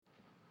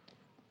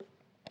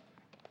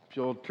If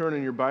you'll turn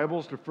in your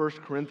Bibles to 1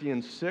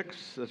 Corinthians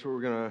 6, that's what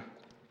we're going to,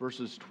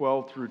 verses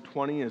 12 through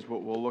 20 is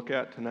what we'll look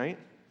at tonight.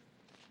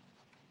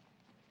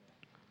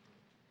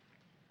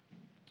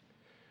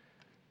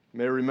 You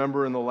may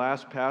remember in the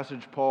last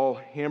passage, Paul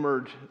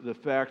hammered the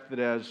fact that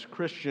as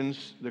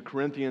Christians, the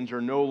Corinthians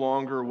are no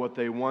longer what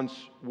they once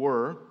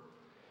were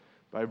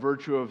by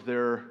virtue of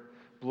their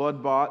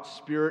blood-bought,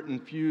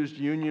 spirit-infused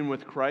union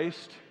with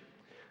Christ.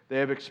 They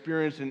have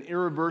experienced an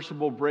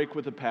irreversible break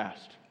with the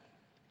past,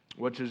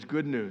 which is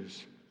good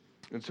news.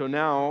 And so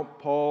now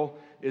Paul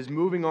is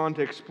moving on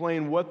to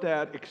explain what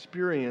that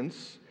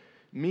experience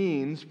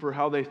means for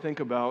how they think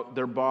about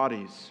their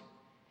bodies.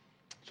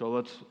 So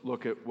let's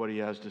look at what he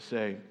has to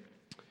say.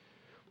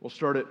 We'll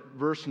start at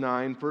verse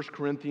 9, 1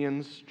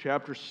 Corinthians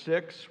chapter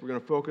 6. We're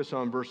going to focus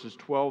on verses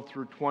 12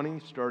 through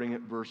 20, starting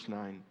at verse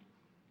 9.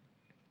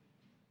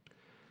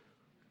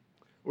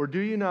 Or do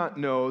you not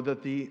know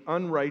that the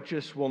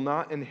unrighteous will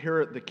not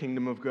inherit the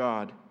kingdom of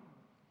God?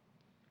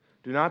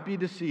 Do not be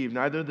deceived,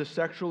 neither the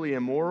sexually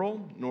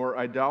immoral, nor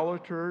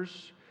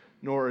idolaters,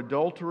 nor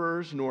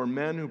adulterers, nor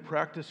men who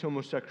practice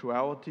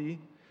homosexuality,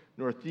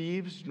 nor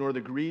thieves, nor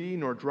the greedy,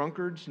 nor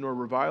drunkards, nor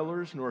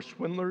revilers, nor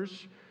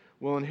swindlers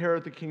will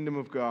inherit the kingdom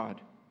of God.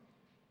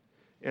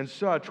 And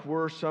such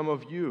were some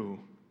of you.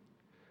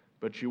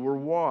 But you were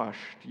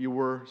washed, you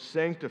were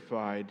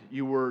sanctified,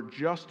 you were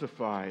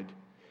justified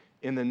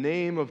in the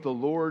name of the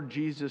Lord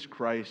Jesus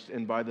Christ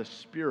and by the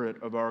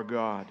Spirit of our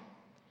God.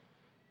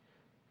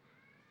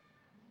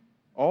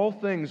 All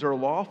things are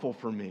lawful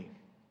for me,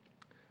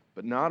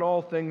 but not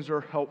all things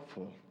are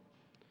helpful.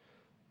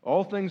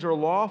 All things are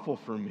lawful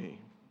for me,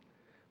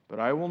 but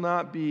I will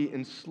not be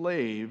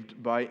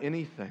enslaved by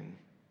anything.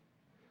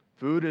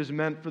 Food is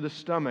meant for the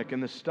stomach,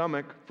 and the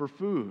stomach for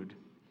food,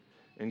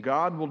 and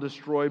God will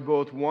destroy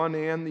both one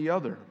and the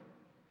other.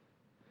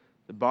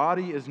 The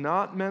body is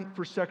not meant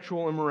for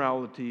sexual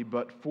immorality,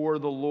 but for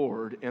the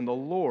Lord, and the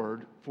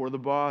Lord for the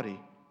body.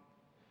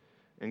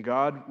 And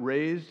God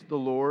raised the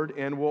Lord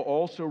and will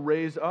also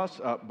raise us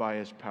up by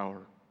His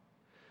power.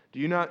 Do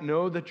you not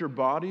know that your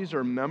bodies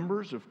are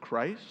members of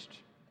Christ?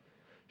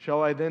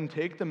 Shall I then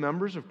take the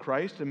members of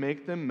Christ and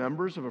make them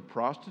members of a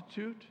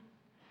prostitute?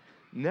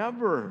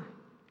 Never.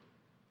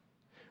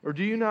 Or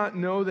do you not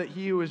know that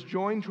he who is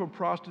joined to a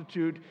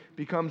prostitute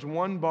becomes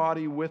one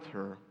body with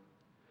her?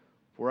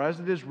 For as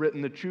it is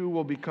written, the two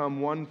will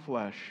become one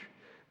flesh.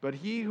 But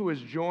he who is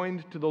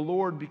joined to the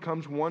Lord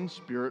becomes one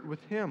spirit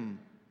with him.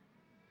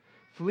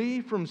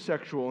 Flee from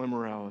sexual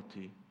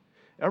immorality.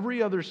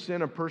 Every other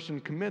sin a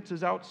person commits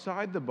is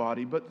outside the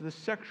body, but the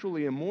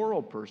sexually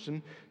immoral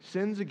person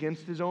sins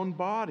against his own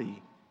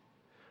body.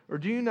 Or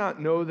do you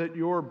not know that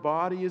your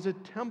body is a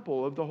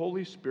temple of the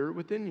Holy Spirit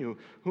within you,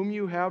 whom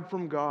you have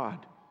from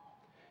God?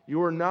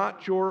 You are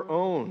not your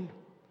own,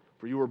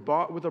 for you were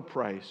bought with a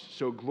price,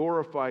 so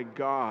glorify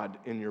God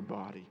in your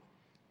body.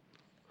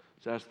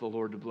 Let's ask the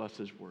Lord to bless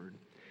His word.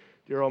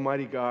 Dear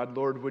Almighty God,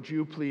 Lord, would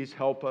you please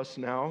help us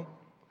now?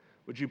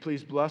 Would you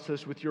please bless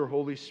us with your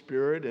Holy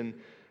Spirit and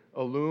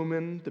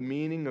illumine the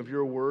meaning of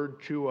your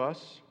word to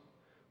us?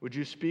 Would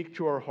you speak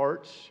to our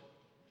hearts?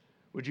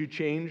 Would you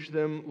change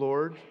them,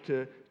 Lord,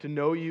 to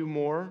know you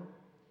more,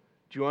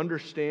 to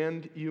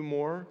understand you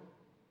more,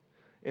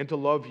 and to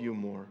love you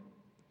more?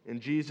 In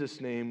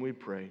Jesus' name we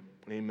pray.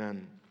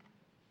 Amen.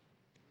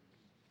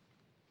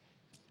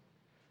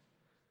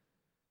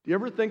 Do you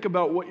ever think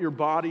about what your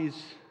body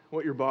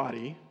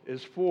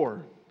is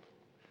for?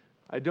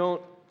 I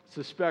don't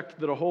suspect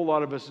that a whole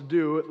lot of us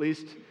do, at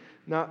least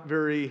not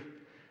very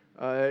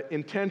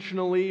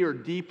intentionally or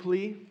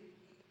deeply.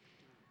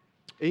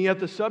 And yet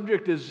the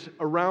subject is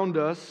around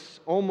us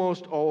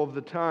almost all of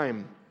the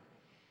time.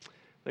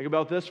 Think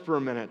about this for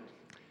a minute.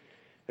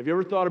 Have you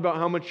ever thought about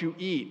how much you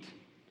eat?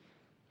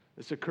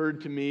 This occurred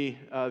to me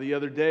the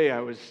other day. I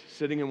was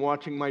sitting and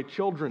watching my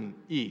children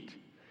eat.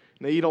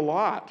 And they eat a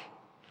lot.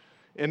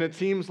 And it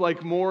seems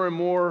like more and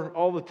more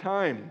all the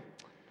time.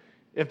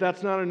 If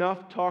that's not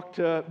enough, talk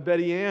to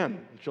Betty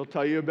Ann. She'll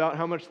tell you about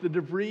how much the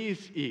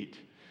DeVries eat.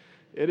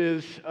 It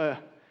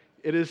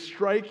is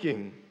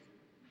striking.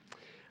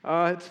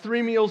 It's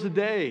 3 meals a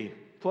day,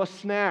 plus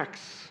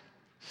snacks,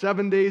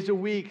 7 days a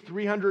week,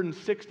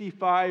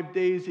 365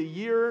 days a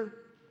year,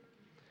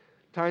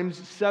 times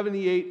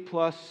 78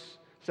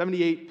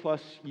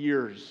 plus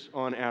years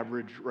on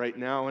average right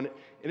now, and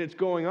it's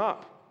going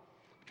up,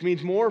 which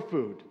means more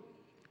food.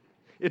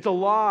 It's a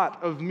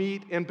lot of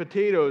meat and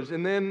potatoes,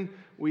 and then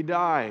we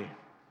die.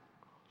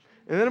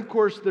 And then, of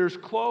course, there's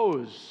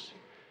clothes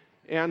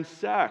and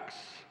sex.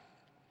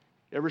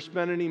 Ever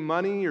spend any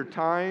money or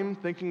time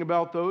thinking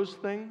about those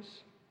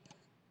things?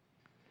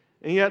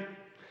 And yet,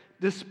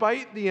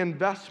 despite the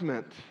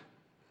investment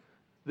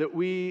that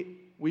we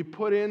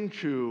put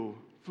into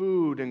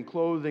food and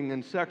clothing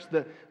and sex,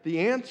 the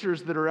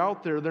answers that are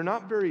out there, they're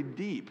not very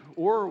deep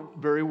or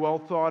very well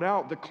thought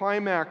out. The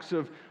climax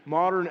of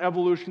modern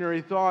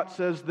evolutionary thought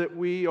says that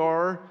we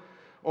are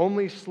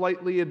only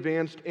slightly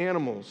advanced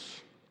animals.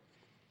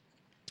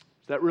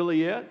 Is that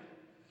really it?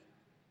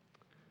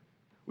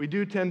 We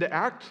do tend to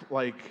act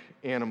like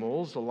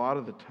animals a lot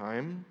of the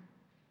time.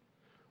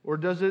 Or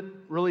does it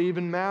really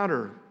even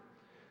matter?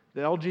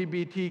 The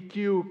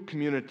LGBTQ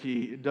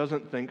community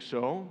doesn't think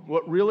so.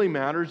 What really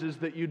matters is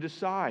that you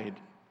decide.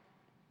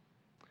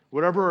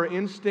 Whatever our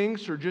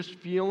instincts or just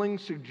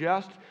feelings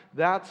suggest,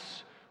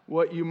 that's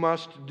what you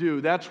must do.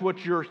 That's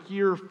what you're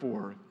here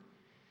for.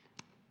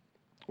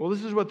 Well,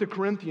 this is what the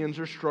Corinthians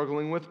are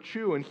struggling with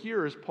too, and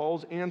here is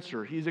Paul's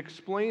answer. He's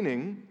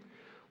explaining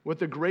what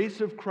the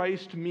grace of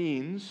Christ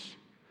means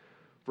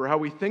for how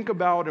we think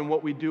about and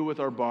what we do with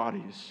our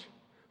bodies.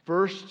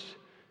 First,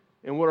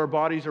 and what our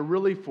bodies are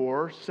really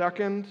for.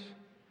 Second,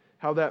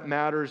 how that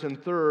matters.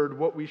 And third,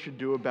 what we should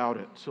do about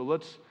it. So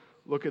let's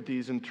look at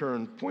these in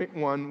turn. Point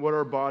one, what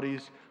our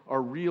bodies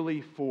are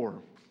really for.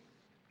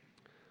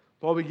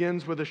 Paul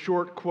begins with a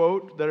short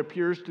quote that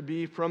appears to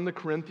be from the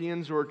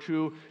Corinthians or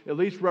to at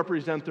least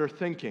represent their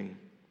thinking.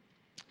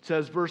 It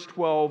says, verse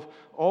 12,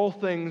 all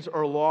things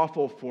are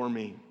lawful for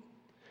me.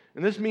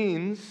 And this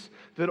means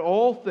that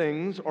all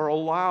things are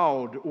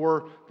allowed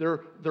or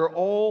they're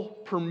all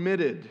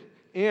permitted,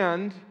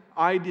 and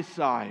I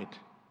decide.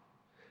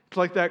 It's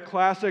like that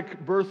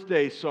classic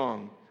birthday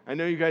song. I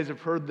know you guys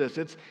have heard this.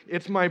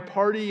 It's my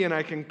party and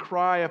I can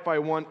cry if I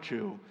want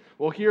to.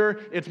 Well, here,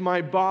 it's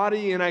my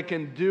body and I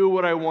can do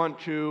what I want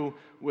to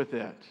with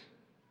it.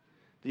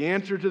 The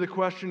answer to the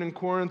question in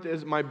Corinth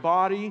is my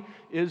body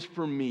is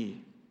for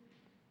me.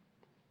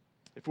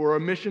 If it were a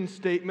mission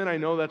statement, I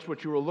know that's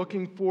what you were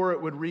looking for,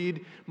 it would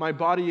read, my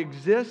body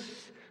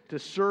exists to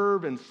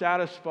serve and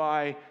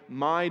satisfy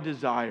my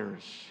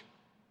desires.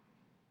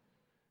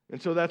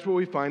 And so that's what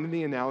we find in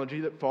the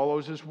analogy that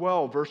follows as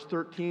well. Verse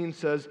 13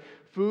 says,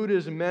 food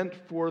is meant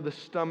for the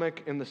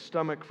stomach and the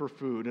stomach for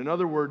food. In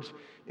other words,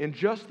 in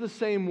just the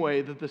same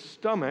way that the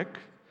stomach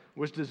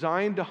was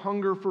designed to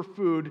hunger for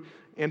food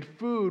and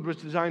food was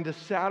designed to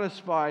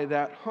satisfy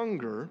that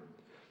hunger,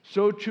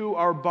 so too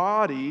our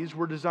bodies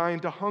were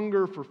designed to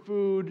hunger for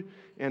food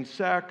and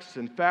sex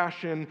and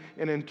fashion,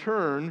 and in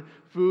turn,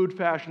 food,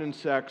 fashion, and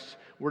sex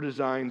were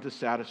designed to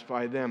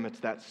satisfy them.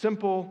 It's that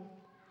simple.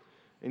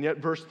 And yet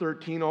verse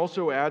 13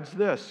 also adds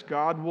this,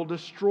 God will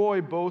destroy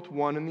both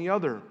one and the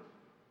other.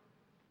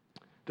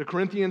 The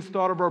Corinthians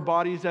thought of our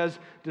bodies as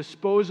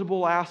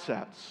disposable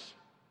assets.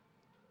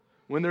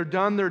 When they're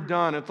done, they're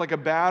done. It's like a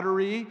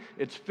battery,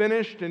 it's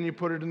finished, and you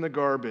put it in the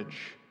garbage.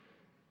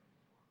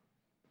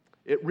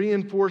 It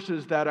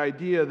reinforces that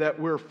idea that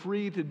we're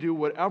free to do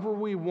whatever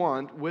we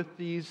want with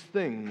these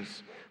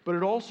things, but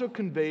it also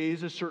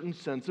conveys a certain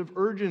sense of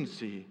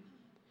urgency.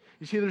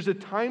 You see, there's a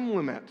time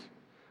limit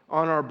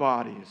on our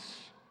bodies.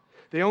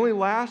 They only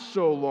last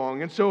so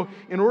long, and so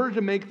in order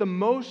to make the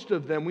most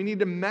of them, we need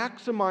to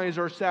maximize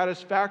our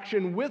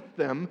satisfaction with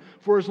them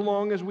for as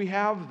long as we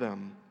have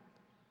them.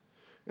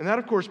 And that,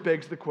 of course,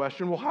 begs the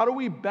question, well, how do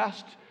we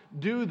best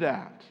do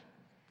that?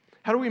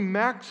 How do we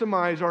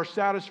maximize our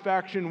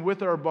satisfaction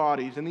with our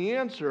bodies? And the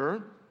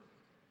answer,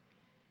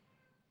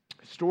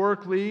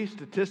 historically,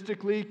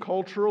 statistically,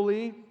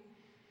 culturally,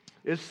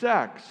 is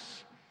sex.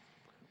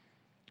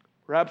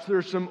 Perhaps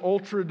there's some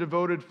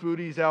ultra-devoted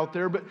foodies out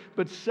there,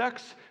 but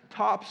sex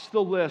tops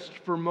the list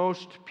for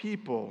most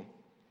people.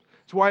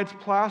 It's why it's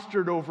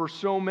plastered over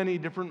so many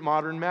different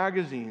modern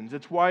magazines.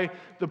 It's why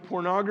the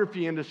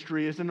pornography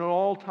industry is at an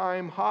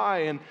all-time high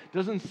and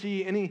doesn't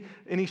see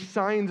any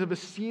signs of a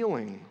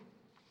ceiling.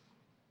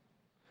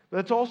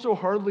 That's also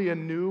hardly a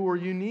new or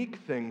unique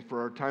thing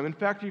for our time. In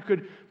fact, you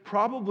could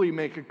probably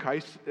make a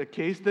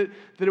case that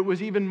it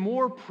was even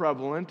more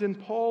prevalent in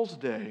Paul's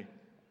day.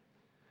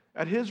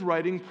 At his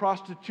writing,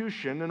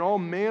 prostitution and all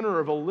manner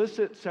of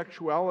illicit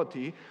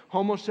sexuality,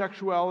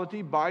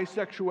 homosexuality,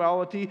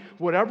 bisexuality,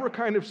 whatever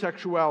kind of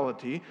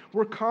sexuality,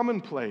 were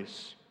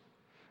commonplace.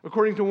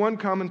 According to one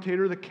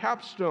commentator, the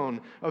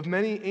capstone of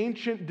many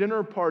ancient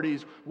dinner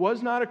parties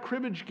was not a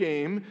cribbage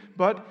game,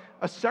 but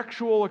a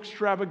sexual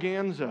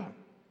extravaganza.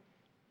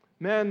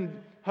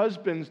 Men,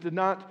 husbands did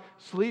not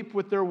sleep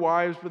with their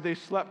wives, but they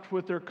slept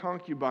with their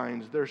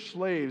concubines, their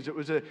slaves. It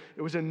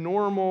was a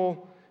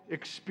normal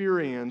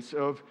experience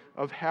of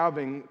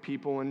having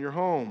people in your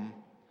home.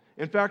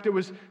 In fact, it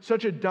was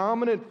such a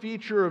dominant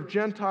feature of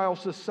Gentile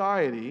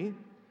society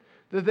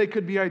that they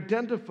could be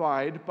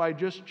identified by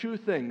just two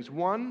things.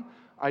 One,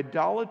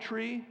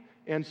 idolatry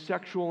and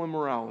sexual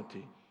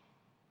immorality.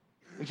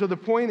 And so the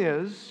point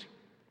is,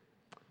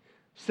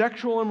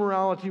 sexual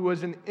immorality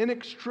was an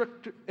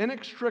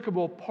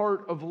inextricable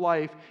part of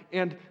life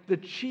and the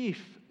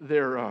chief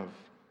thereof.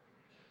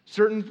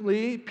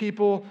 Certainly,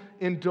 people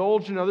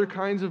indulge in other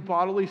kinds of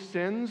bodily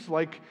sins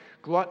like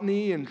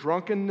gluttony and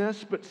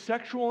drunkenness, but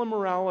sexual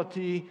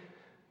immorality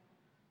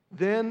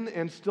then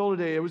and still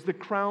today, it was the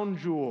crown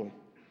jewel.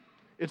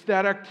 It's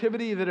that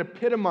activity that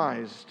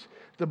epitomized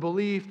the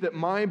belief that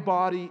my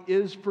body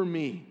is for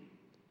me.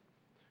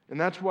 And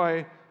that's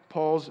why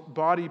Paul's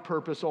body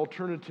purpose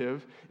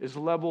alternative is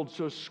leveled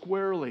so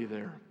squarely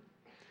there.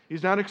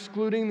 He's not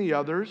excluding the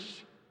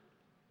others,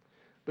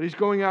 but he's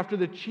going after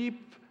the chief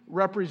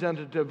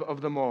representative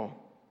of them all.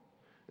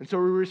 And so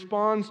he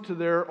responds to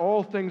their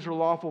all things are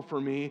lawful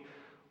for me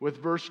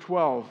with verse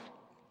 12.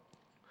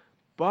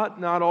 But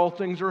not all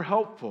things are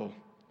helpful.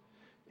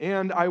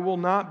 and I will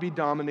not be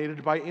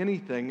dominated by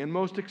anything. And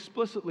most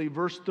explicitly,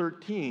 verse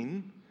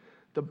 13,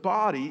 the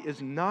body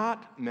is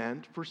not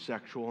meant for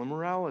sexual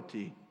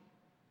immorality.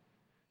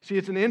 See,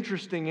 it's an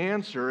interesting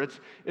answer.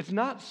 It's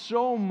not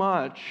so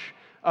much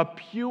a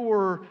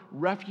pure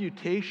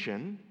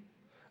refutation,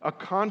 a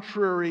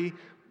contrary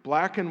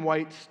black and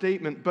white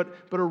statement, but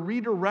a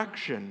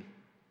redirection.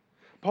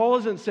 Paul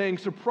isn't saying,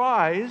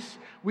 surprise,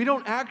 we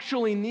don't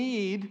actually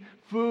need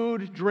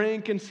food,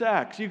 drink, and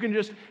sex. You can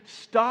just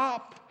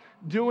stop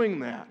doing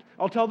that.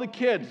 I'll tell the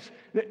kids,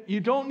 you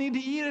don't need to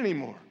eat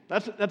anymore.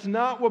 That's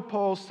not what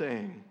Paul's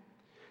saying.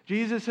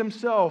 Jesus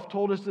himself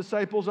told his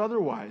disciples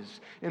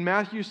otherwise. In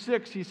Matthew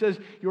 6, he says,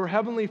 your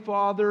heavenly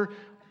Father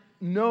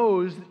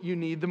knows that you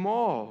need them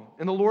all.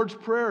 In the Lord's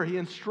Prayer, he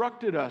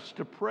instructed us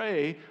to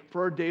pray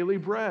for our daily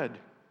bread.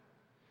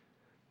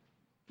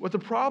 What the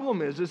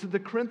problem is that the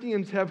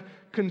Corinthians have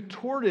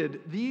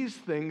contorted these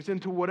things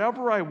into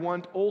whatever I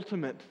want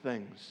ultimate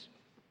things.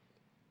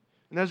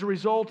 And as a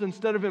result,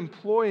 instead of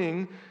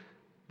employing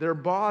their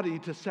body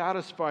to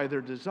satisfy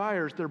their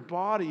desires, their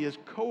body is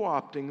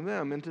co-opting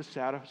them into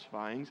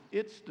satisfying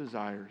its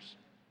desires.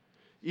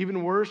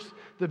 Even worse,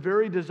 the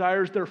very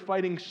desires they're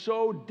fighting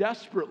so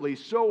desperately,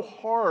 so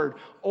hard,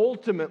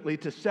 ultimately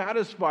to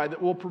satisfy,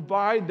 that will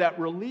provide that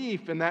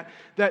relief and that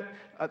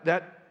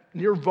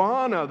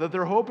nirvana that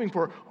they're hoping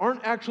for,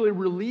 aren't actually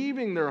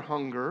relieving their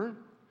hunger,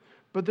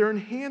 but they're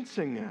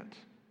enhancing it.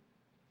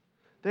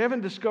 They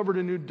haven't discovered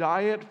a new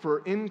diet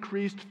for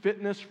increased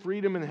fitness,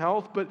 freedom, and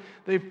health, but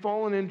they've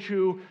fallen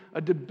into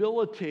a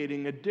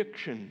debilitating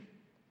addiction.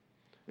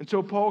 And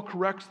so Paul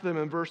corrects them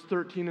in verse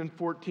 13 and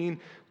 14.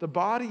 The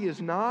body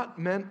is not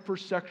meant for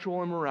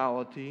sexual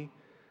immorality,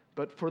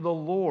 but for the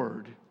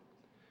Lord,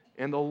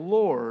 and the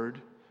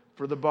Lord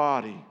for the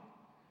body.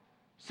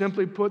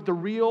 Simply put, the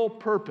real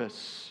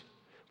purpose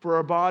for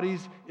our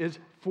bodies is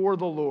for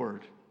the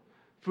Lord.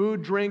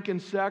 Food, drink,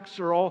 and sex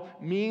are all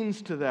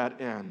means to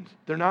that end.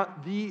 They're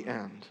not the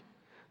end.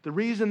 The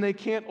reason they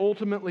can't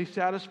ultimately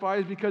satisfy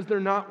is because they're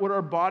not what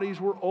our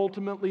bodies were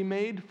ultimately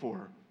made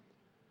for.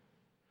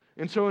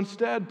 And so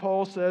instead,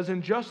 Paul says,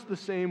 in just the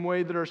same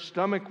way that our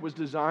stomach was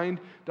designed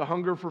to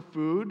hunger for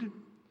food,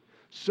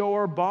 so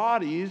our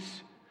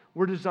bodies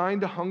were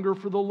designed to hunger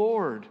for the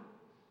Lord.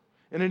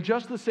 And in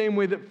just the same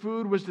way that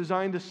food was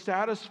designed to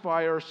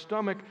satisfy our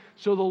stomach,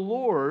 so the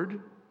Lord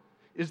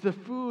is the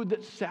food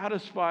that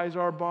satisfies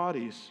our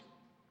bodies.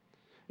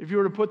 If you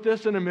were to put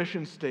this in a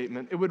mission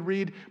statement, it would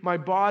read, my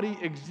body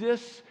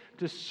exists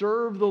to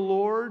serve the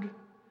Lord,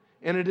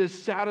 and it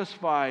is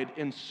satisfied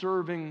in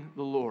serving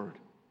the Lord.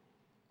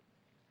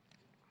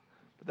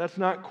 But that's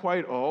not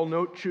quite all.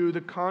 Note, too, the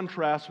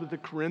contrast with the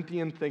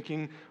Corinthian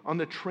thinking on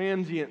the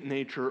transient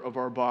nature of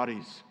our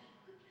bodies.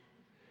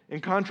 In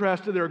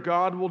contrast to their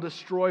God will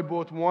destroy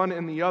both one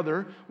and the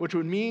other, which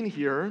would mean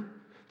here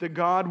that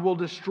God will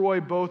destroy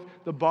both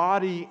the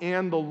body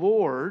and the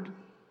Lord,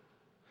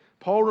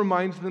 Paul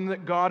reminds them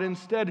that God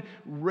instead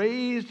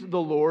raised the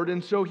Lord,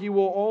 and so he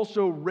will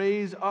also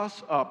raise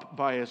us up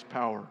by his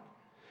power.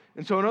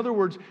 And so, in other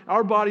words,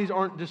 our bodies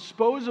aren't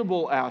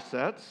disposable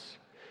assets,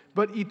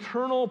 but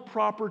eternal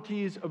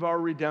properties of our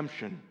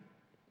redemption.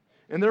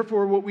 And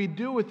therefore, what we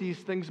do with these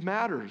things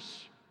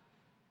matters.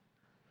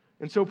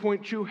 And so,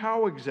 point two,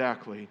 how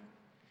exactly?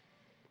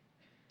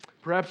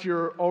 Perhaps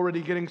you're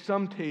already getting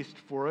some taste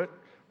for it.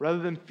 Rather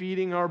than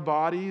feeding our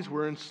bodies,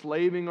 we're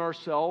enslaving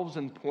ourselves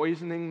and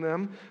poisoning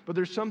them. But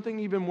there's something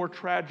even more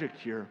tragic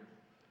here.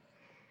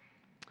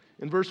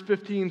 In verse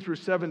 15 through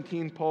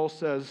 17, Paul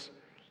says,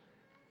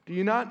 do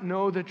you not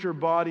know that your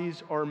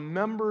bodies are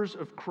members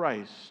of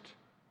Christ?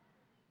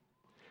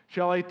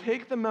 Shall I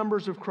take the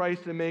members of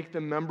Christ and make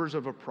them members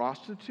of a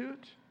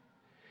prostitute?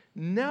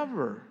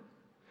 Never.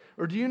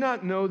 Or do you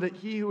not know that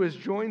he who is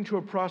joined to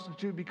a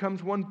prostitute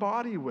becomes one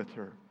body with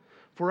her?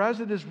 For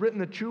as it is written,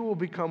 the two will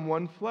become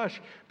one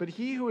flesh. But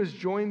he who is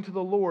joined to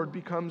the Lord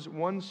becomes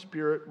one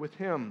spirit with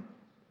him.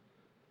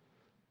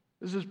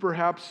 This is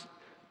perhaps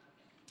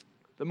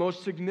the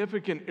most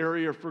significant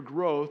area for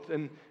growth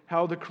and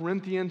how the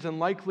Corinthians, and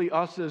likely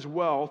us as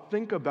well,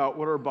 think about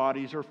what our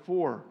bodies are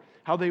for,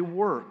 how they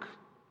work.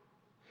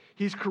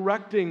 He's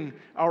correcting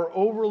our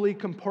overly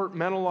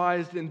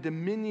compartmentalized and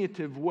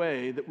diminutive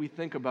way that we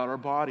think about our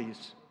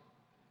bodies.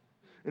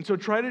 And so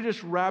try to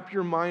just wrap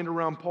your mind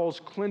around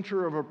Paul's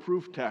clincher of a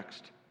proof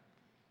text.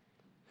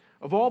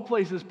 Of all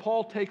places,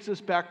 Paul takes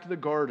us back to the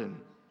garden.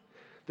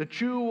 The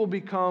two will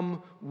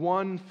become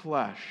one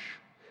flesh,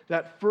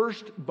 that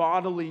first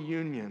bodily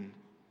union.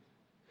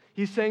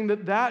 He's saying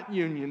that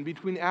union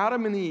between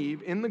Adam and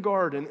Eve in the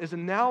garden is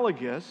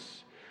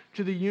analogous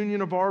to the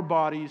union of our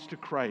bodies to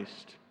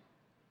Christ.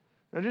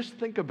 Now just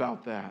think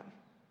about that.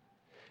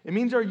 It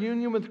means our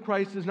union with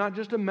Christ is not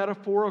just a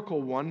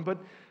metaphorical one,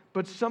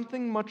 but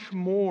something much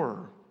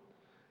more.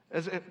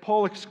 As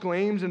Paul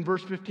exclaims in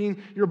verse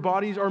 15, your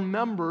bodies are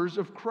members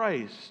of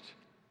Christ.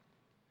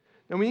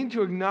 Now we need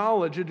to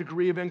acknowledge a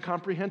degree of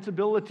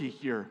incomprehensibility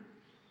here.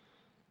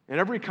 And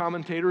every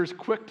commentator is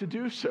quick to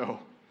do so.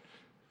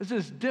 This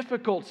is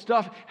difficult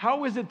stuff.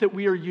 How is it that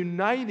we are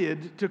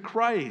united to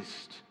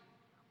Christ?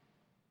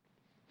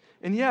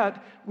 And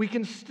yet, we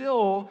can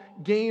still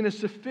gain a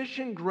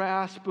sufficient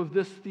grasp of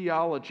this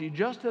theology,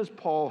 just as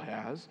Paul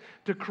has,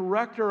 to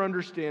correct our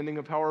understanding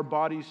of how our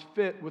bodies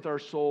fit with our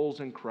souls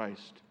in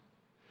Christ.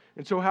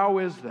 And so how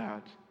is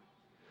that?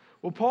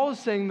 Well, Paul is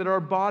saying that our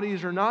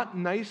bodies are not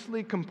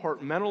nicely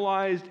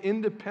compartmentalized,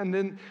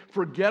 independent,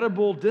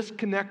 forgettable,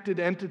 disconnected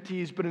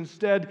entities, but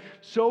instead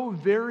so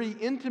very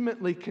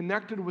intimately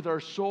connected with our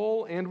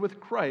soul and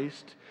with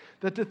Christ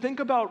that to think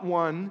about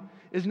one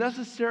is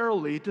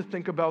necessarily to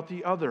think about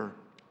the other.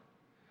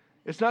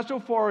 It's not so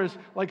far as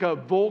like a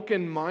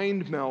Vulcan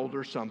mind meld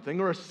or something,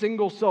 or a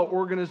single-cell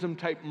organism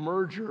type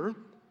merger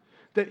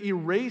that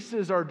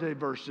erases our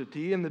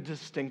diversity and the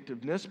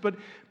distinctiveness, but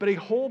a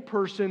whole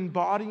person,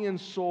 body and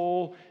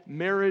soul,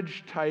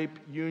 marriage type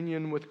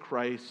union with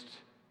Christ,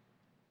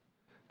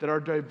 that our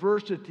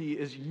diversity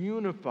is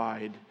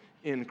unified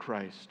in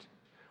Christ.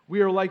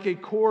 We are like a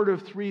cord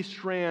of 3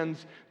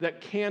 strands that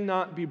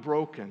cannot be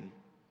broken.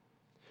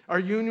 Our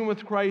union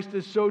with Christ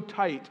is so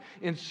tight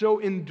and so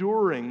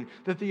enduring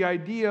that the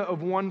idea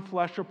of one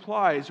flesh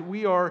applies.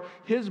 We are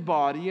His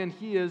body and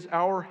He is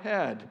our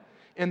head,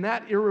 and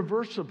that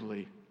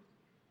irreversibly.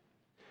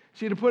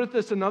 See, to put it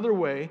this another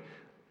way,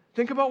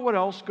 think about what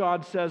else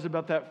God says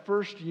about that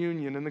first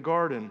union in the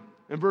garden.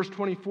 In verse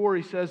 24,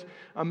 He says,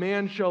 "A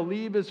man shall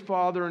leave his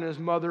father and his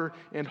mother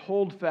and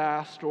hold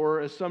fast,"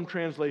 or as some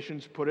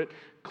translations put it,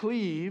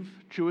 cleave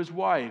to his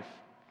wife.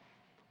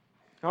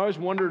 I always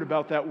wondered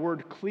about that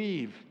word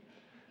cleave,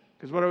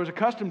 because what I was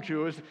accustomed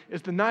to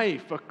is the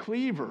knife, a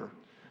cleaver.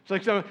 It's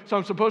like, so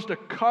I'm supposed to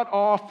cut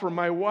off from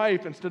my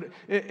wife instead of,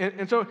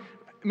 and so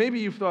maybe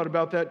you've thought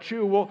about that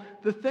too. Well,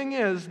 the thing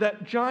is,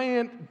 that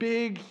giant,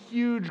 big,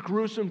 huge,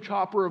 gruesome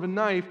chopper of a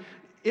knife,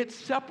 it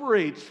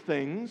separates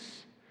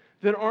things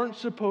that aren't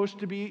supposed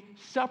to be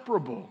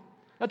separable.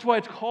 That's why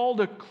it's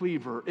called a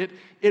cleaver.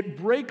 It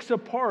breaks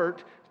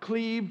apart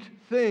cleaved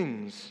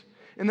things.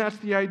 And that's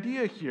the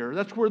idea here.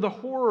 That's where the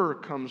horror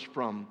comes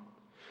from.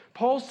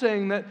 Paul's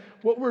saying that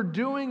what we're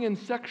doing in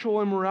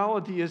sexual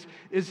immorality is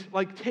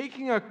like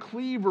taking a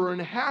cleaver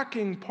and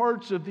hacking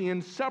parts of the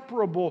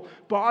inseparable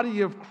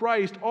body of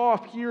Christ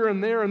off here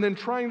and there and then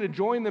trying to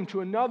join them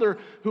to another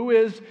who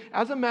is,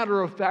 as a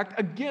matter of fact,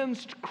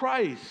 against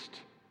Christ.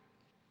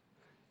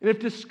 And if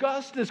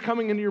disgust is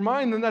coming into your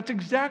mind, then that's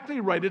exactly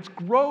right. It's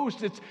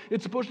gross.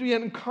 It's supposed to be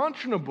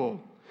unconscionable.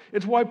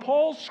 It's why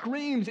Paul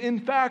screams, in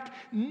fact,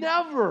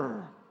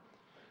 never.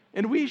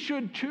 And we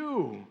should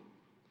too.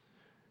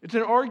 It's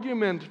an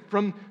argument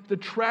from the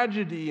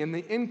tragedy and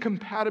the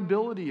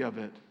incompatibility of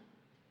it.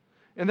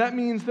 And that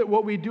means that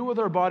what we do with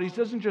our bodies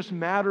doesn't just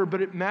matter, but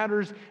it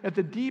matters at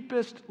the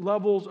deepest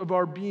levels of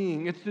our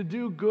being. It's to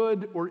do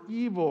good or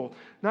evil,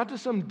 not to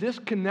some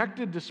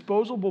disconnected,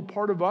 disposable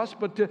part of us,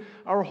 but to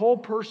our whole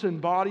person,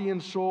 body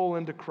and soul,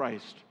 and to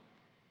Christ.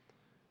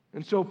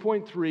 And so,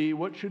 point 3,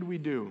 what should we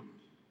do?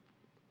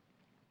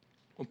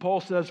 Well,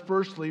 Paul says,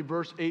 firstly,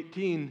 verse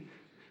 18,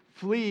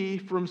 flee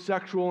from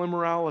sexual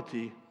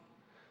immorality.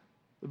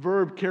 The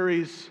verb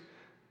carries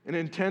an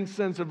intense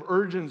sense of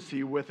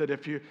urgency with it.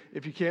 If you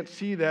can't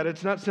see that,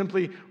 it's not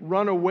simply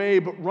run away,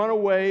 but run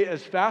away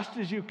as fast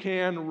as you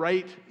can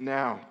right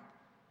now.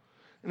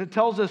 And it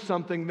tells us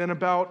something then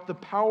about the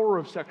power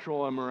of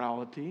sexual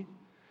immorality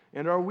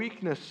and our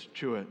weakness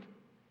to it.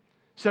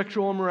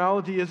 Sexual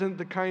immorality isn't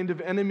the kind of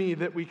enemy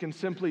that we can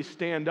simply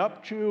stand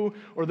up to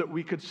or that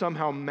we could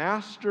somehow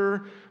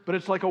master, but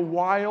it's like a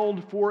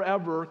wild,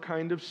 forever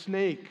kind of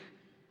snake.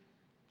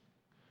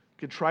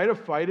 We could try to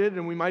fight it,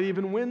 and we might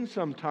even win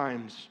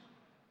sometimes.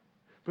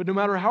 But no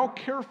matter how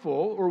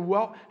careful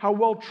or how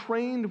well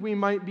trained we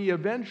might be,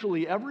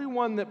 eventually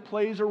everyone that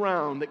plays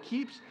around, that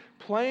keeps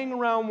playing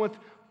around with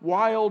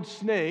wild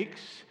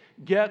snakes,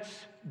 gets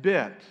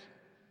bit.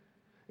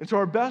 And so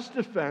our best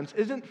defense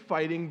isn't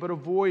fighting, but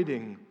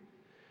avoiding.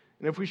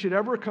 And if we should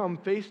ever come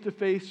face to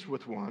face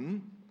with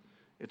one,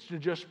 it's to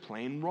just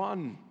plain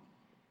run.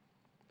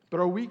 But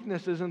our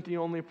weakness isn't the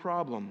only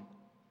problem.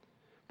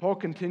 Paul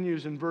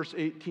continues in verse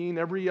 18,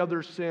 every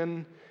other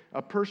sin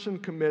a person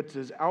commits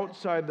is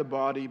outside the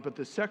body, but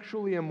the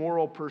sexually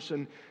immoral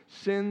person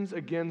sins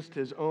against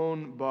his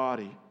own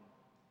body.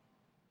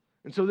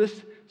 And so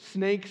this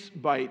snake's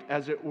bite,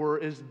 as it were,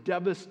 is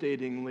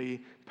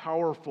devastatingly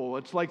powerful.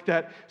 It's like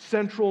that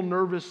central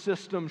nervous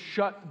system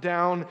shut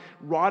down,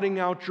 rotting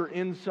out your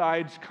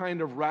insides kind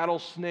of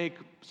rattlesnake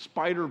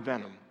spider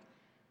venom.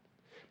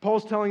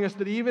 Paul's telling us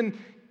that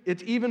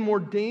it's even more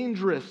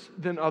dangerous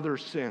than other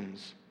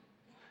sins.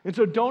 And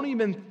so don't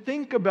even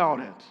think about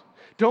it.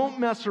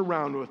 Don't mess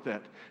around with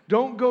it.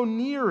 Don't go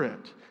near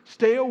it.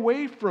 Stay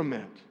away from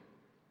it.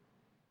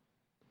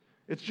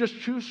 It's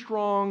just too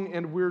strong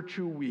and we're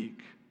too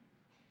weak.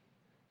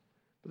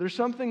 But there's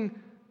something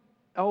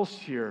else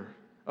here,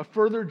 a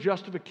further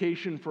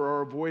justification for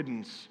our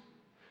avoidance.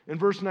 In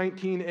verse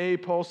 19a,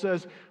 Paul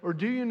says, "Or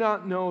do you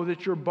not know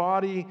that your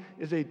body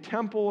is a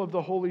temple of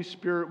the Holy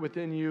Spirit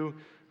within you,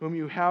 whom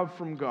you have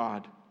from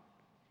God?"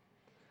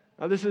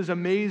 Now, this is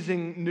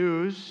amazing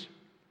news,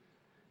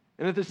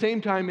 and at the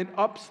same time, it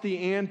ups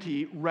the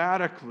ante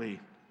radically.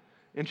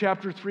 In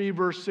chapter 3,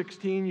 verse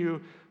 16,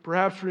 you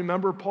perhaps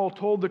remember Paul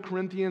told the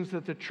Corinthians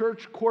that the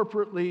church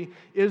corporately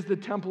is the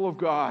temple of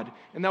God.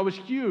 And that was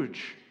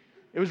huge.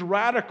 It was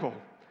radical.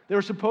 They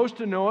were supposed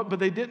to know it, but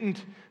they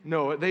didn't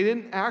know it. They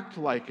didn't act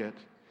like it.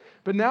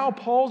 But now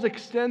Paul's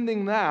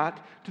extending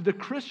that to the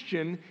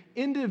Christian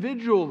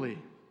individually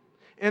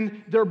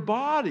and their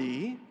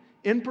body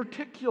in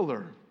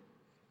particular.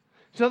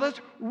 So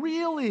that's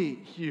really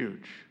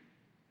huge.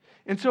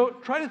 And so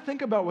try to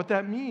think about what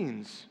that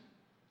means.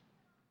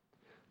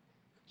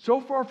 So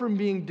far from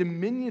being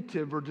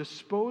diminutive or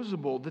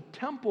disposable, the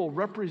temple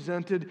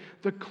represented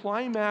the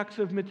climax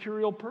of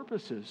material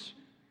purposes.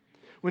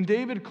 When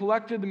David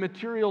collected the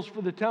materials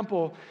for the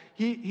temple,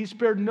 he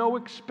spared no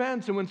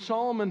expense. And when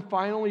Solomon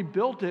finally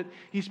built it,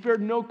 he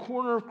spared no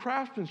corner of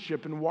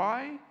craftsmanship. And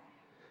why?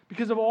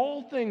 Because of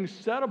all things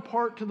set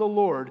apart to the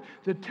Lord,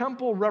 the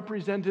temple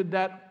represented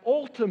that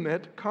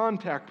ultimate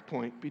contact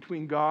point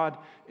between God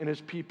and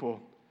his people.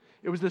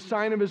 It was the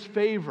sign of his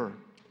favor.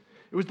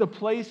 It was the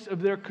place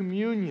of their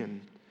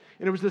communion.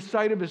 And it was the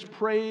site of his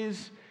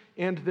praise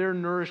and their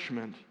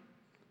nourishment.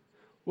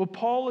 Well,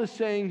 Paul is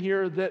saying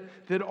here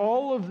that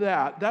all of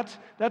that's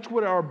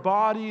what our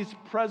bodies,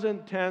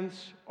 present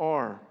tense,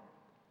 are.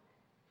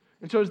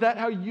 And so is that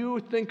how you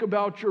think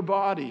about your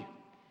body?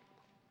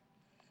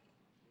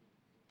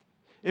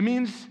 It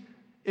means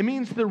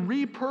the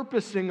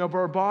repurposing of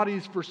our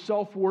bodies for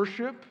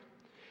self-worship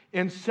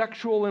and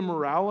sexual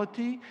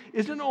immorality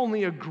isn't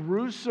only a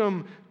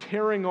gruesome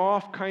tearing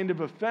off kind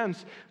of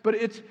offense, but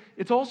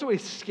it's also a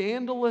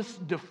scandalous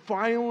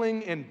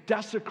defiling and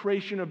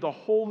desecration of the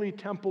holy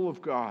temple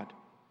of God.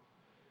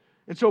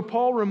 And so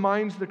Paul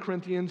reminds the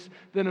Corinthians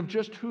then of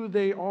just who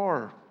they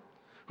are,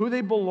 who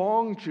they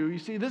belong to. You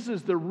see, this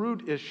is the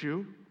root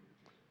issue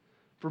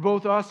for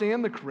both us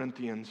and the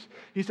Corinthians.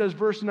 He says,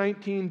 verse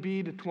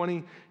 19b to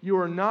 20, "You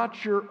are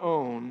not your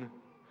own,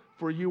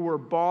 for you were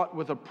bought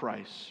with a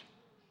price."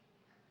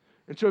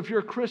 And so if you're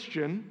a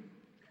Christian,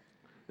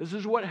 this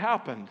is what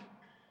happened.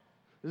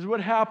 This is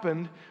what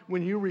happened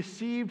when you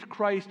received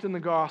Christ in the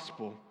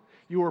gospel.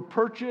 You were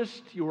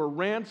purchased, you were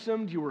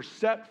ransomed, you were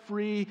set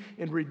free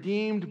and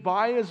redeemed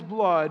by his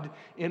blood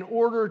in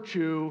order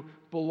to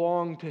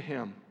belong to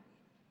him.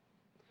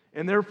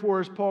 And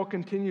therefore, as Paul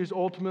continues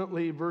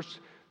ultimately, verse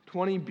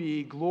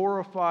 20b,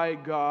 glorify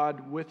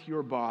God with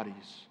your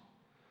bodies.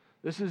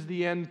 This is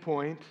the end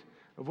point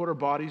of what our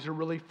bodies are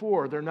really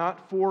for. They're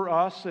not for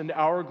us and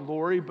our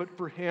glory, but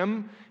for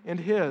him and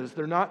his.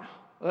 They're not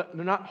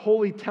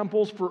holy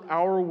temples for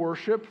our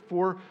worship,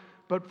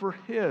 but for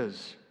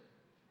his.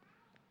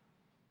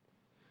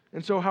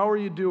 And so how are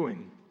you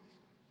doing?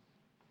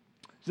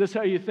 Is this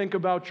how you think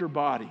about your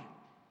body?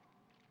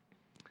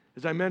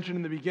 As I mentioned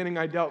in the beginning,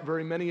 I doubt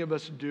very many of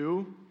us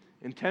do,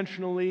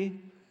 intentionally,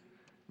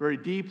 very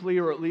deeply,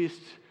 or at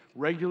least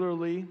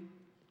regularly.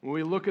 When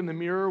we look in the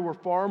mirror, we're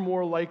far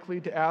more likely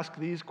to ask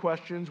these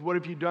questions. What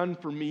have you done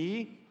for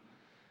me?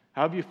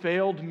 How have you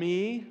failed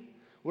me?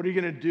 What are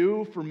you going to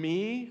do for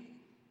me?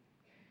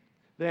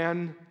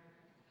 Then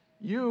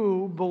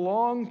you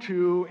belong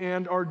to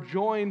and are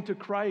joined to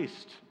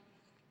Christ.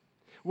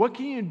 What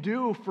can you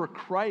do for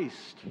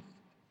Christ?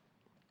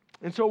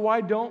 And so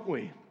why don't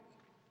we?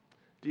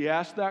 Do you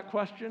ask that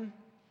question?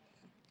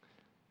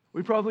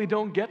 We probably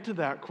don't get to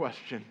that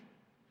question.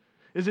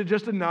 Is it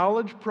just a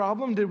knowledge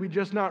problem? Did we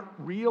just not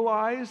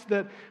realize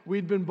that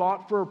we'd been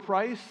bought for a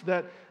price,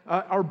 that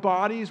our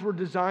bodies were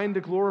designed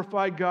to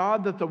glorify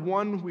God, that the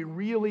one we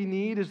really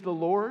need is the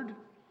Lord?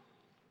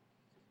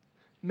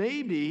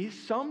 Maybe,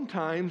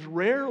 sometimes,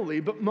 rarely,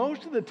 but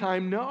most of the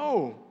time,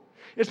 no.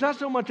 It's not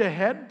so much a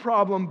head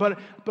problem, but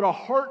a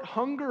heart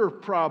hunger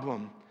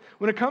problem.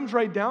 When it comes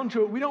right down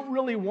to it, we don't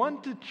really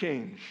want to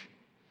change.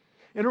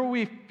 And or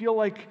we feel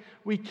like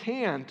we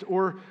can't,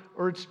 or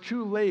it's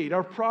too late.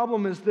 Our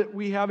problem is that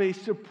we have a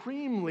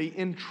supremely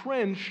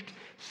entrenched,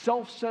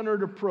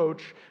 self-centered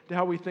approach to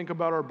how we think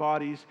about our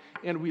bodies,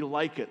 and we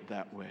like it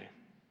that way.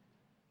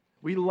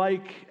 We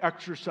like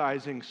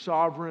exercising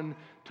sovereign,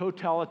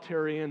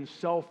 totalitarian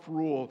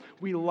self-rule.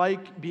 We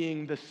like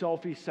being the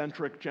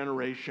self-centric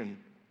generation.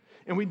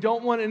 And we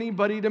don't want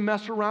anybody to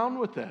mess around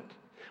with it.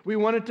 We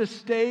want it to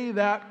stay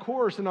that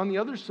course. And on the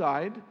other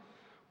side,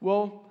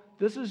 well,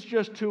 this is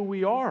just who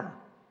we are.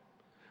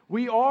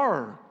 We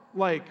are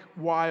like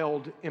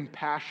wild,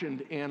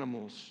 impassioned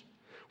animals.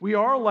 We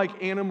are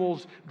like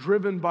animals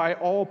driven by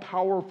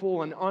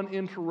all-powerful and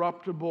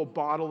uninterruptible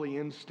bodily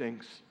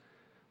instincts.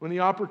 When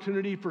the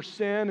opportunity for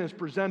sin is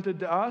presented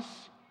to us,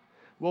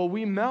 well,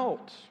 we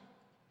melt.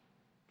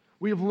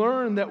 We've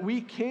learned that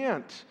we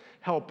can't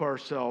help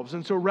ourselves.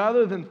 And so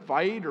rather than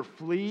fight or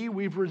flee,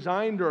 we've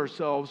resigned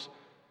ourselves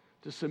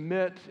to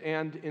submit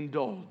and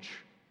indulge.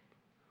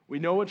 We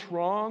know it's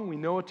wrong. We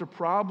know it's a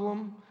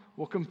problem.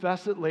 We'll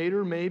confess it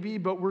later, maybe,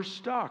 but we're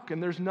stuck.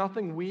 And there's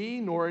nothing we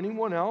nor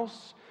anyone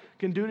else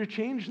can do to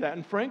change that.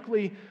 And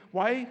frankly,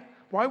 why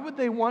would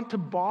they want to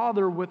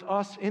bother with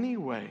us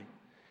anyway?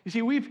 You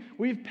see,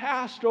 we've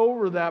passed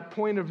over that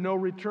point of no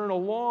return a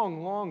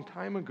long, long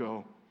time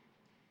ago.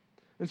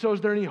 And so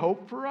is there any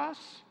hope for us?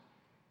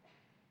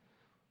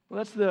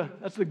 Well,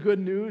 that's the good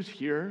news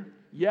here.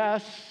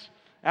 Yes,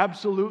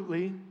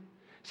 absolutely.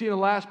 See, in the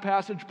last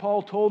passage,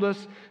 Paul told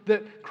us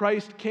that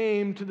Christ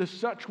came to the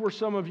such were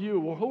some of you.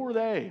 Well, who were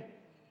they?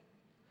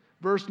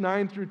 Verse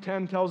 9 through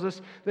 10 tells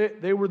us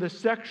that they were the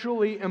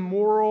sexually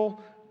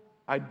immoral,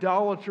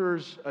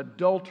 idolaters,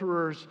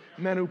 adulterers,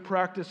 men who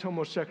practice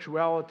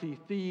homosexuality,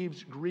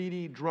 thieves,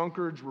 greedy,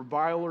 drunkards,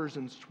 revilers,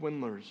 and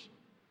swindlers.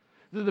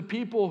 They're the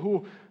people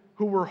who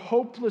were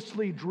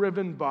hopelessly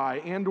driven by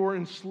and or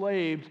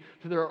enslaved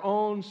to their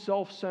own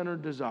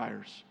self-centered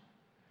desires.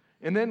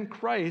 And then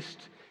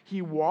Christ,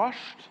 He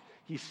washed,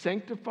 He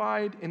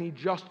sanctified, and He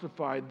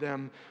justified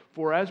them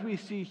for, as we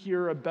see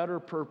here, a better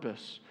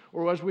purpose.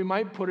 Or as we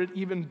might put it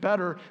even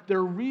better,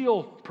 their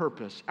real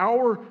purpose,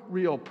 our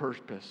real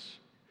purpose.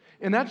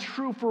 And that's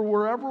true for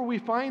wherever we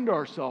find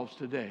ourselves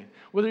today.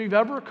 Whether you've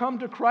ever come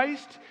to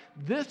Christ,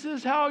 this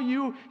is how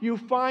you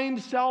find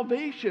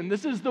salvation.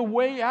 This is the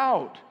way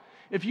out.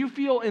 If you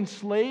feel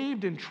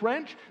enslaved,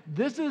 entrenched,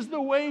 this is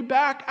the way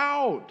back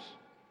out.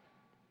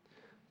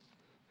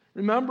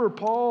 Remember,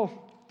 Paul,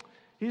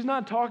 he's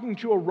not talking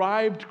to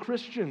arrived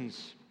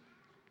Christians.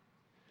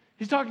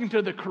 He's talking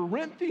to the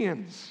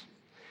Corinthians.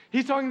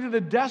 He's talking to the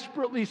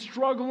desperately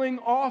struggling,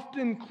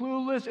 often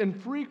clueless, and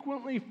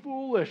frequently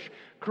foolish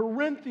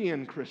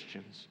Corinthian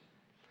Christians.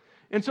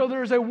 And so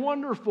there's a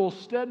wonderful,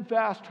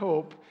 steadfast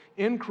hope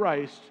in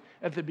Christ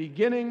at the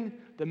beginning,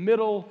 the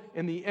middle,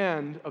 and the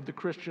end of the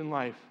Christian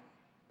life.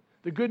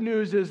 The good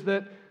news is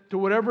that to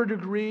whatever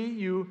degree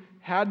you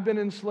had been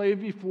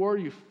enslaved before,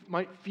 you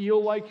might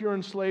feel like you're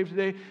enslaved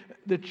today,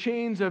 the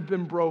chains have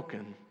been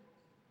broken.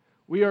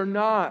 We are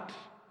not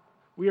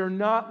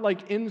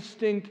like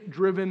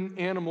instinct-driven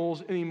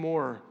animals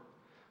anymore,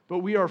 but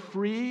we are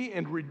free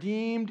and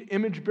redeemed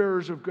image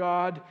bearers of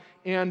God,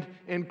 and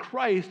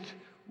Christ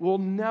will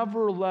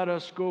never let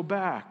us go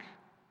back.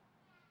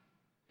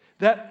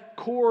 That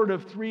cord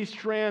of 3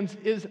 strands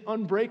is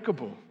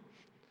unbreakable.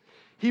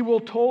 He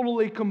will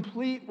totally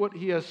complete what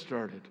He has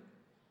started.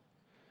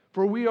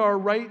 For we are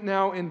right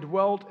now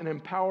indwelt and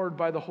empowered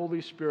by the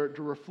Holy Spirit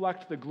to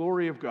reflect the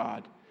glory of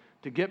God,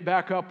 to get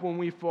back up when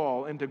we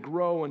fall, and to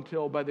grow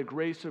until, by the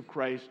grace of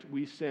Christ,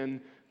 we sin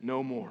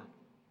no more.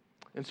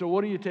 And so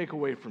what do you take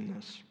away from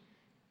this?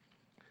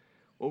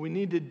 Well, we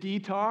need to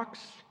detox,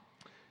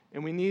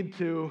 and we need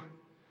to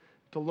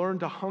learn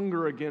to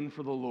hunger again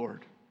for the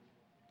Lord.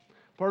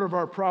 Part of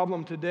our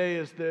problem today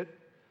is that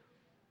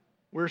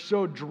we're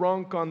so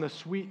drunk on the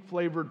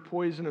sweet-flavored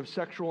poison of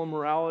sexual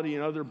immorality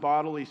and other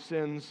bodily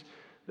sins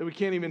that we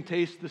can't even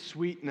taste the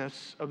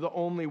sweetness of the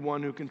only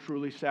one who can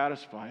truly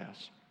satisfy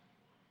us.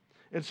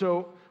 And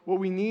so what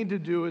we need to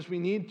do is we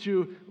need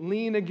to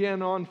lean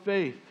again on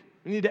faith.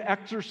 We need to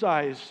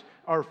exercise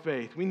our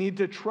faith. We need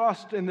to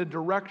trust in the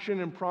direction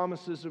and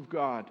promises of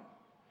God.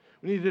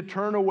 We need to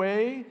turn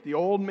away the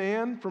old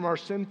man from our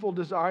sinful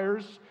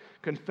desires,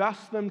 confess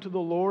them to the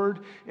Lord,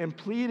 and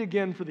plead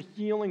again for the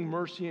healing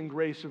mercy and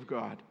grace of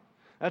God.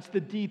 That's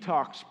the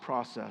detox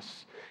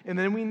process. And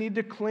then we need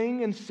to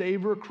cling and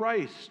savor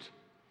Christ.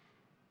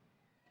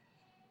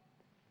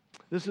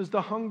 This is the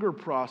hunger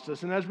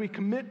process, and as we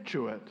commit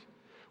to it,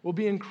 we'll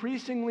be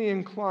increasingly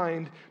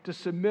inclined to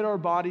submit our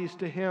bodies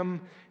to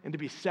Him and to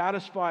be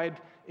satisfied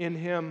in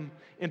Him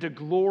and to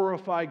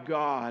glorify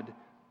God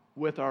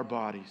with our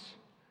bodies.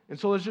 And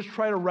so let's just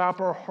try to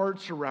wrap our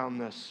hearts around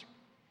this.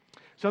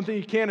 Something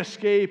you can't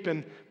escape,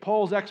 and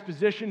Paul's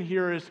exposition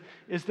here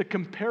is the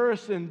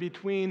comparison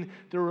between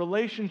the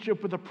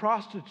relationship with a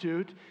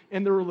prostitute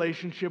and the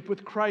relationship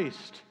with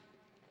Christ.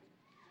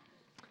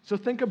 So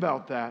think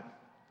about that.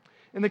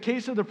 In the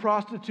case of the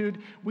prostitute,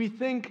 we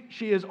think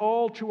she is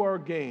all to our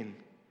gain.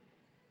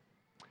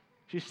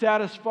 She's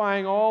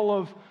satisfying all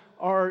of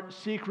our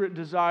secret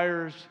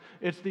desires.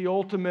 It's the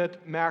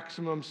ultimate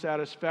maximum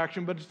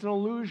satisfaction, but it's an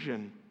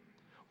illusion.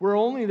 We're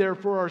only there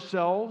for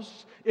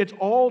ourselves. It's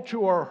all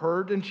to our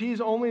hurt, and she's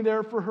only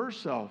there for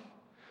herself.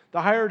 The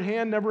hired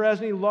hand never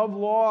has any love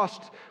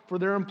lost for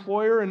their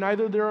employer, and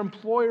neither their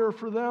employer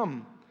for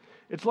them.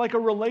 It's like a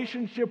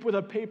relationship with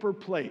a paper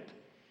plate.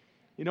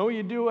 You know what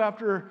you do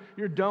after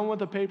you're done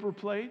with a paper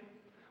plate?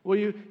 Well,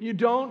 you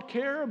don't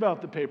care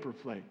about the paper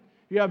plate.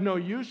 You have no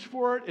use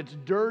for it, it's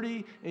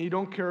dirty, and you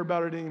don't care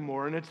about it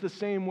anymore. And it's the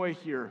same way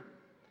here.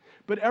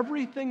 But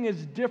everything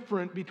is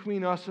different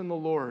between us and the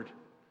Lord.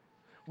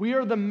 We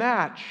are the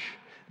match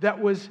that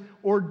was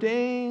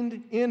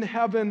ordained in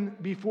heaven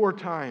before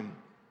time.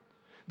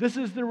 This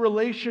is the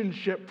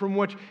relationship from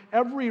which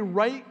every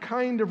right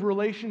kind of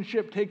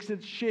relationship takes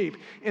its shape.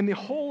 And the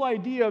whole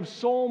idea of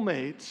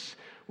soulmates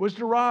was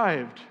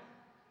derived.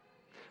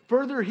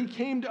 Further, He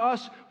came to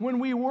us when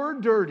we were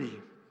dirty,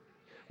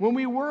 when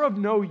we were of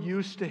no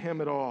use to Him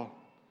at all.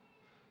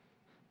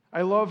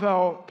 I love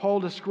how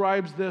Paul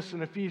describes this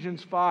in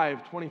Ephesians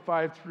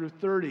 5:25 through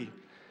 30.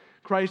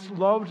 Christ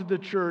loved the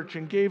church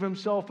and gave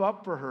Himself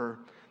up for her,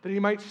 that He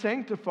might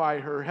sanctify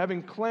her,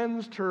 having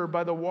cleansed her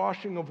by the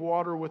washing of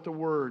water with the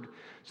word,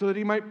 so that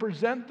He might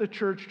present the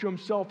church to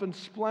Himself in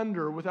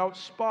splendor, without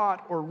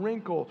spot or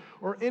wrinkle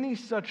or any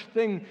such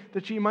thing,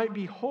 that she might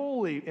be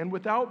holy and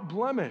without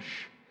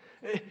blemish.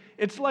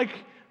 It's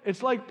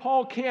like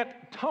Paul can't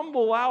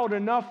tumble out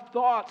enough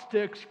thoughts to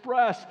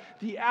express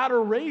the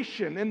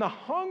adoration and the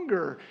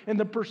hunger and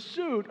the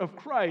pursuit of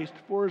Christ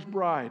for his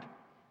bride.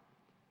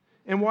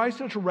 And why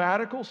such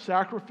radical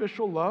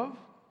sacrificial love?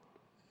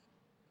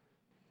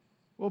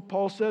 Well,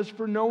 Paul says,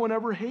 for no one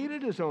ever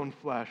hated his own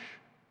flesh,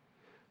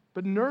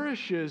 but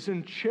nourishes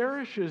and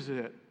cherishes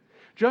it,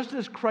 just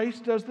as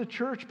Christ does the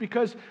church,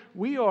 because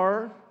we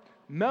are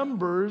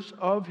members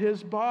of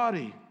his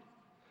body.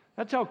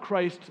 That's how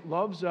Christ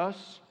loves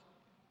us.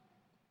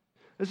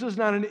 This is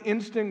not an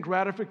instant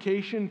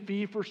gratification,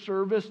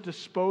 fee-for-service,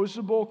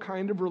 disposable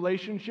kind of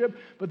relationship,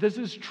 but this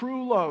is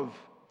true love.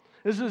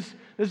 This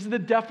is the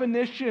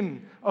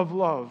definition of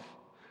love.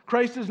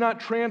 Christ has not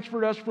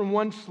transferred us from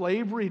one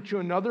slavery to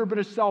another, but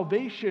a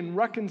salvation,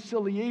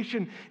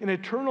 reconciliation, an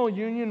eternal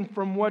union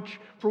for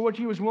which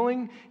he was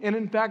willing and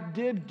in fact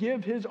did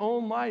give his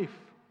own life.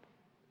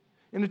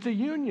 And it's a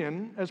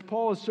union, as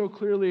Paul has so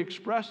clearly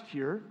expressed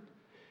here,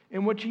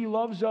 in which he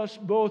loves us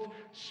both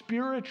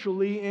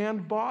spiritually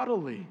and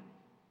bodily.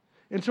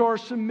 And so our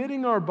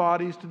submitting our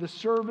bodies to the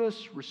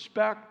service,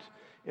 respect,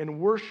 and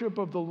worship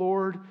of the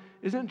Lord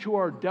isn't to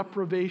our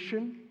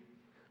deprivation,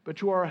 but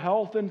to our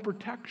health and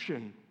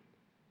protection.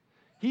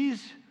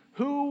 He's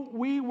who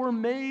we were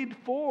made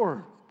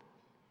for.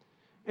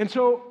 And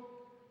so,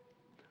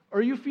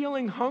 are you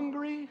feeling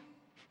hungry?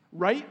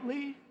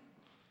 Rightly?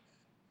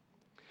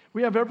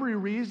 We have every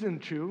reason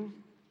to.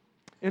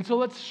 And so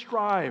let's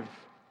strive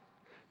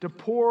to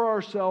pour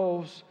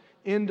ourselves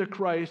into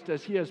Christ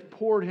as he has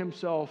poured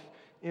himself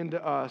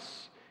into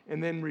us,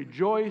 and then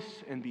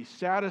rejoice and be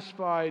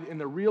satisfied in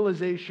the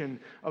realization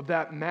of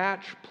that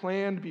match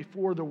planned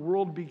before the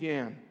world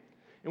began,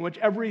 in which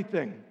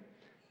everything,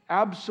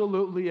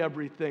 absolutely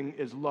everything,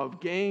 is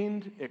love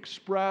gained,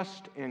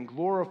 expressed, and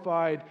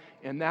glorified,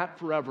 and that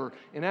forever.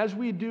 And as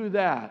we do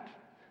that,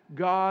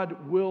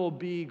 God will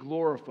be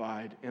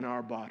glorified in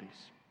our bodies.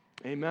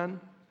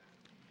 Amen?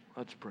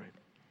 Let's pray.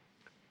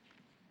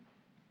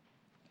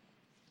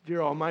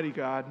 Dear Almighty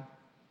God,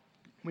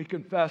 we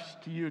confess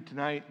to you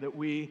tonight that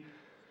we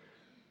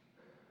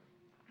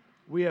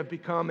have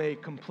become a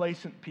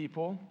complacent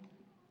people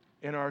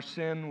in our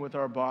sin with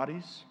our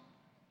bodies,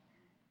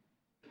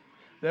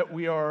 that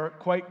we are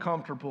quite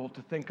comfortable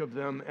to think of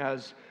them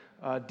as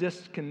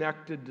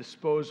disconnected,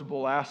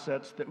 disposable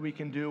assets that we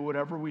can do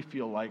whatever we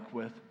feel like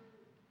with.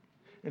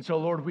 And so,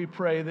 Lord, we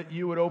pray that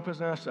you would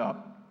open us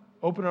up,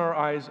 open our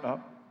eyes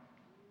up,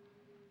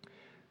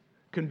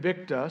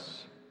 convict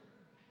us,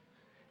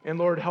 and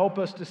Lord, help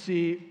us to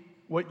see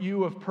what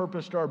you have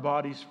purposed our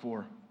bodies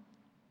for.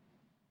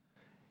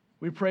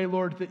 We pray,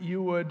 Lord, that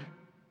you would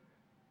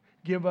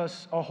give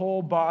us a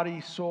whole body,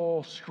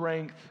 soul,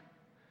 strength,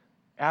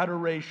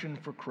 adoration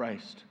for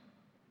Christ,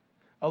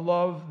 a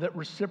love that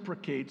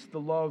reciprocates the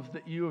love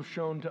that you have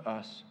shown to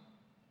us.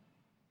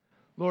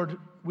 Lord,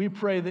 we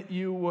pray that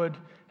you would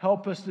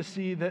help us to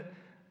see that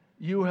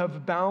you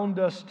have bound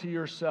us to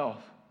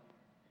yourself.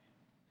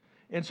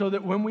 And so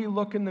that when we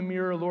look in the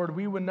mirror, Lord,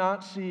 we would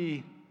not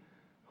see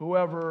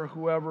whoever,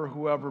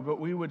 but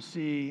we would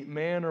see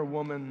man or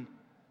woman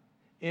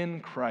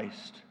in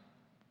Christ.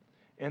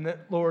 And that,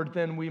 Lord,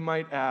 then we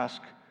might ask,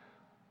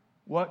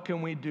 what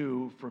can we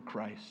do for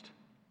Christ?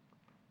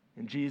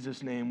 In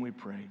Jesus' name we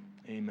pray.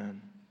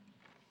 Amen.